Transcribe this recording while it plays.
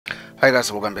Hi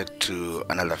guys, welcome back to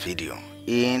another video.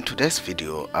 In today's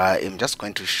video, I am just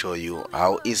going to show you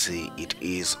how easy it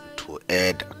is to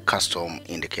add custom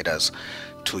indicators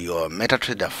to your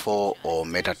MetaTrader 4 or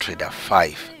MetaTrader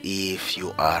 5 if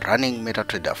you are running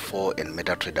MetaTrader 4 and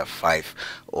MetaTrader 5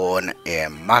 on a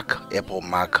Apple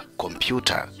Mac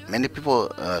computer. Many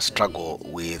people struggle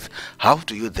with how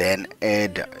do you then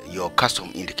add your custom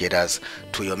indicators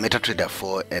to your MetaTrader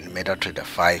 4 and MetaTrader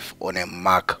 5 on a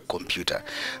Mac computer,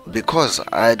 because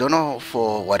I don't know,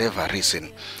 for whatever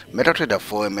reason, MetaTrader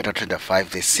 4 and MetaTrader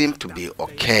 5, they seem to be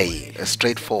okay,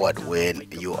 straightforward when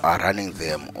you are running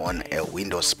them on a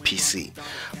Windows PC,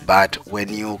 but when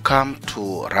you come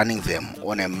to running them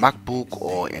on a MacBook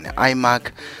or an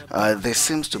iMac, there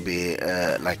seems to be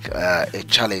a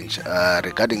challenge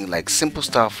regarding like simple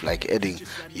stuff like adding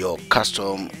your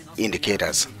custom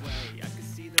indicators.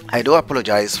 I do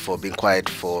apologize for being quiet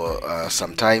for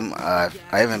some time. I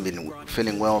haven't been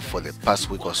feeling well for the past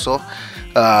week or so.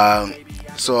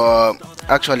 So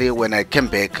actually when I came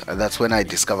back, that's when I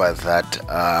discovered that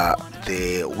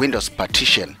the Windows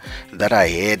partition that I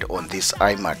had on this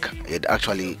iMac had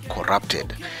actually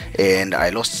corrupted, and I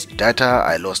lost data.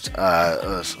 I lost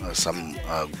some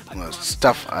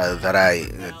stuff that I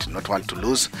did not want to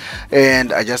lose,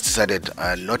 and I just decided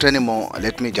not anymore.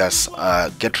 Let me just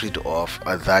get rid of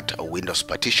that Windows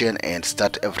partition and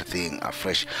start everything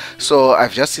afresh. So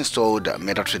I've just installed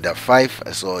MetaTrader 5,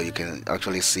 so you can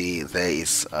actually see there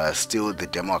is still the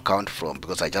demo account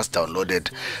because I just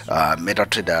downloaded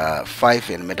MetaTrader 5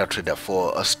 and MetaTrader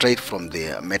 4 straight from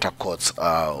the MetaQuartz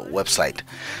website.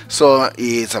 So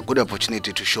it's a good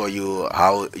opportunity to show you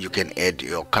how you can add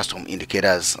your custom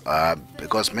indicators,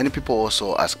 because many people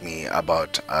also ask me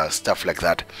about stuff like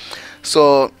that.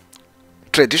 So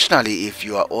traditionally, if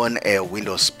you are on a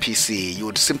Windows PC, you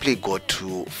would simply go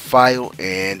to File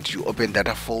and you open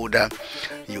Data folder.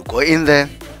 You go in there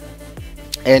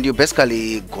and you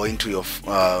basically go into your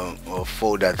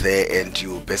folder there, and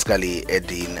you basically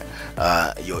add in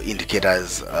your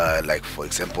indicators, like for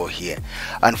example here.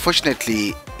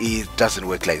 Unfortunately, it doesn't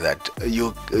work like that.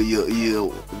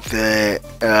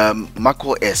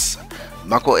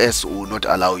 MacOS will not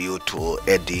allow you to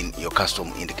add in your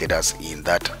custom indicators in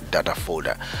that data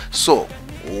folder. So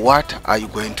what are you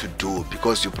going to do?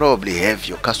 Because you probably have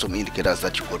your custom indicators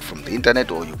that you got from the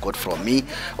internet, or you got from me,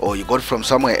 or you got from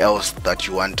somewhere else that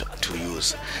you want to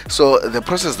use. So the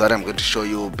process that I'm going to show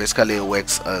you basically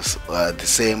works as the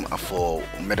same for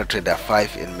MetaTrader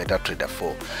 5 and MetaTrader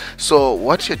 4. So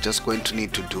what you're just going to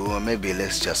need to do, maybe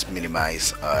let's just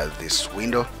minimize this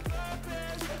window.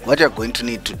 What you're going to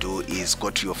need to do is go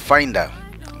to your Finder,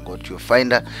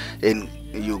 and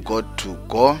you go to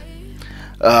Go.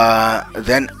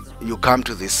 Then you come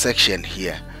to this section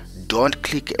here. Don't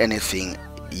click anything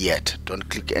yet. Don't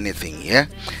click anything here.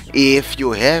 If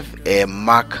you have a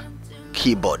Mac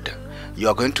keyboard, you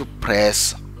are going to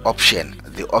press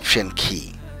the Option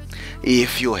key.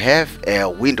 If you have a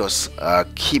Windows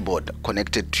keyboard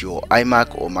connected to your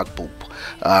iMac or MacBook,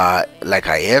 like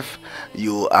I have,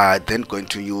 you are then going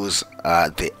to use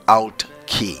the Alt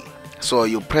key. So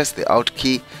you press the Alt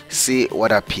key, see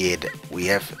what appeared. We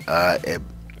have a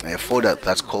folder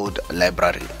that's called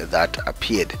Library that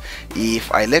appeared.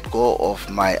 If I let go of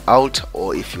my Alt,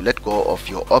 or if you let go of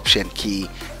your Option key,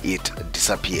 it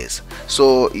disappears.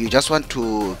 So you just want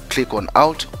to click on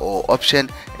Alt or Option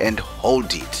and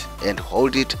hold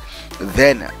it,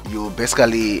 then you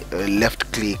basically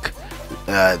left click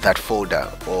that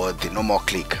folder, or the normal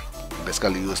click.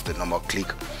 Basically use the normal click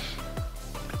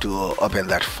to open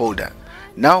that folder.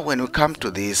 Now when we come to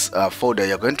this folder,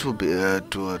 you're going to be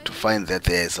to find that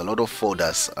there's a lot of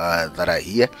folders that are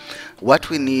here. What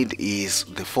we need is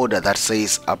the folder that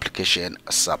says Application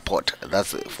Support.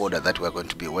 That's the folder that we're going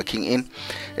to be working in,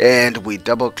 and we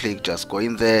double click, just go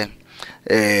in there,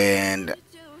 and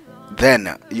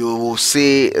then you will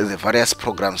see the various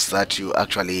programs that you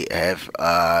actually have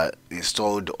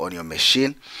installed on your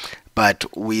machine. But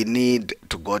we need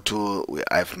to go to,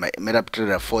 I have my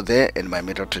MetaTrader 4 there and my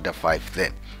MetaTrader 5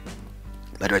 there.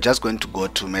 But we're just going to go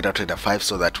to MetaTrader 5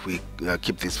 so that we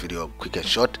keep this video quick and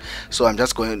short. So I'm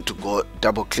just going to go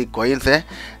double click, go in there,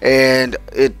 and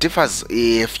it differs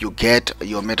if you get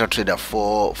your MetaTrader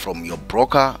 4 from your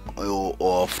broker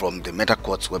or from the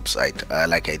MacOS website,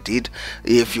 like I did.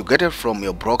 If you get it from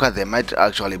your broker, there might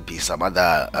actually be some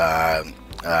other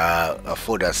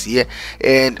folders here,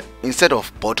 and instead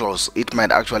of bottles it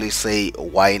might actually say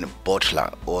wine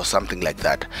bottler or something like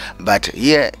that, but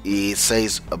here it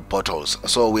says bottles.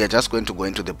 So we are just going to go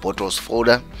into the bottles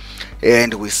folder,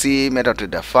 and we see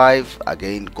MetaTrader 5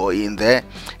 again. Go in there,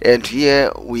 and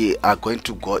here we are going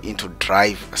to go into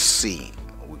drive C.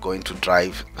 We going to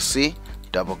drive C,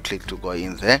 double click to go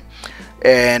in there,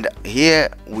 and here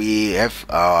we have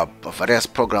various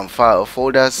program file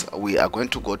folders. We are going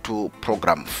to go to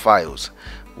program files.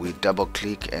 We double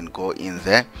click and go in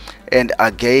there, and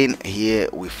again here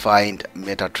we find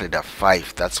MetaTrader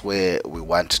 5. That's where we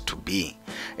want to be,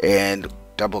 and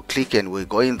double click and we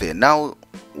go in there. Now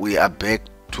we are back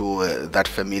to that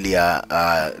familiar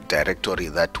directory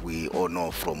that we all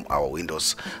know from our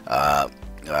Windows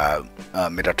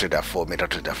MetaTrader 4,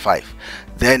 MetaTrader 5.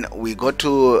 Then we go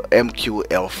to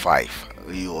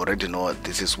MQL5. You already know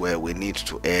this is where we need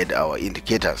to add our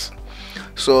indicators.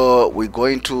 So we go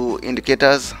into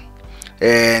indicators,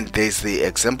 and there's the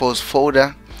examples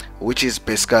folder, which is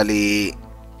basically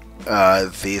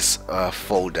this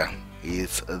folder.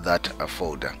 Is that a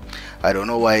folder? I don't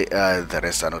know why the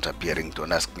rest are not appearing.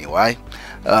 Don't ask me why.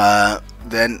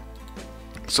 Then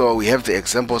so we have the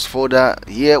examples folder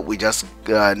here. We just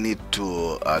need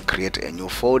to create a new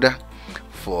folder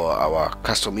for our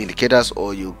custom indicators,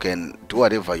 or you can do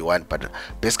whatever you want, but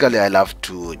basically I love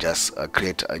to just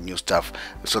create a new stuff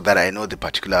so that I know the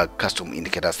particular custom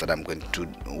indicators that I'm going to,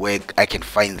 where I can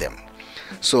find them.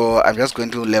 So I'm just going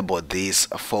to label this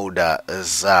folder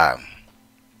ZAR,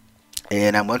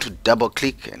 and I'm going to double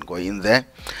click and go in there.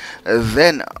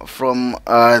 Then from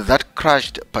that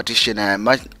crashed partition, I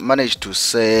managed to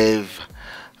save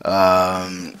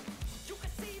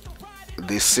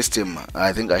this system.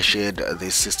 I think I shared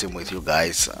this system with you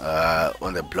guys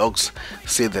on the blogs.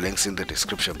 See the links in the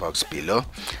description box below.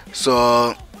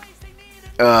 So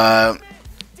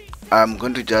I'm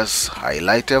going to just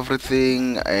highlight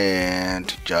everything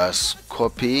and just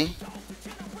copy,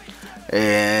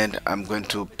 and I'm going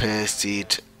to paste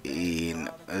it in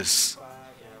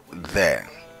there.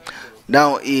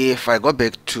 Now if I go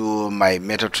back to my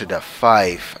MetaTrader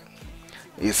 5,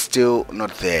 it's still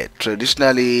not there.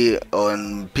 Traditionally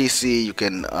on PC you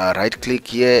can right click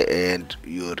here and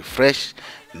you refresh.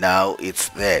 Now it's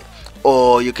there.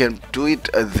 Or you can do it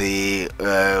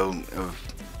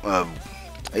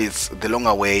it's the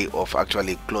longer way of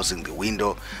actually closing the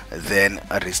window, then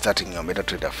restarting your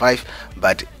MetaTrader 5,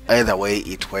 but either way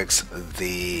it works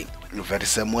the very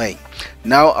same way.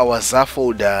 Now our ZAR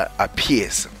folder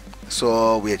appears,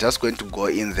 so we are just going to go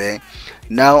in there.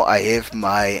 Now I have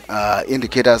my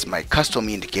indicators, my custom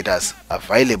indicators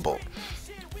available.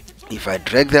 If I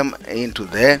drag them into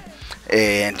there,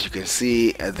 and you can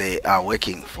see they are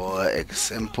working. For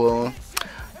example,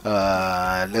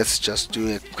 let's just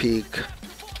do a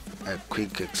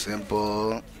quick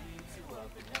example,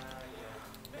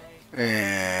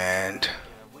 and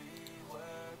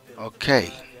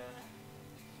okay,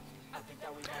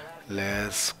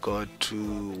 let's go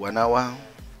to 1 hour.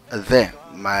 There,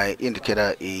 my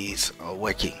indicator is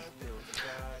working.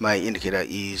 My indicator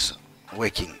is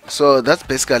working. So that's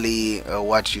basically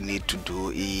what you need to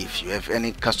do if you have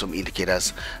any custom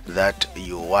indicators that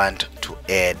you want to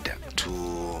add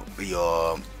to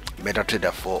your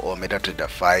MetaTrader 4 or MetaTrader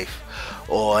 5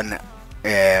 on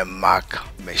a Mac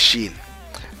machine.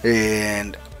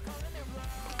 And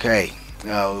okay,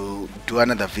 I'll do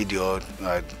another video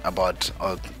about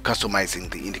customizing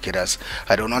the indicators.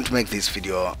 I don't want to make this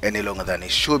video any longer than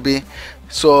it should be,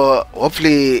 so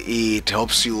hopefully it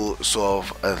helps you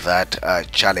solve that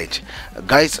challenge.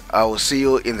 Guys, I will see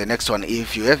you in the next one.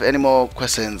 If you have any more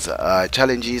questions,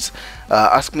 challenges,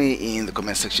 ask me in the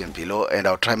comment section below, and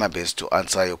I'll try my best to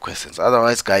answer your questions.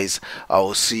 Otherwise guys, I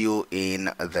will see you in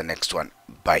the next one.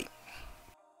 Bye.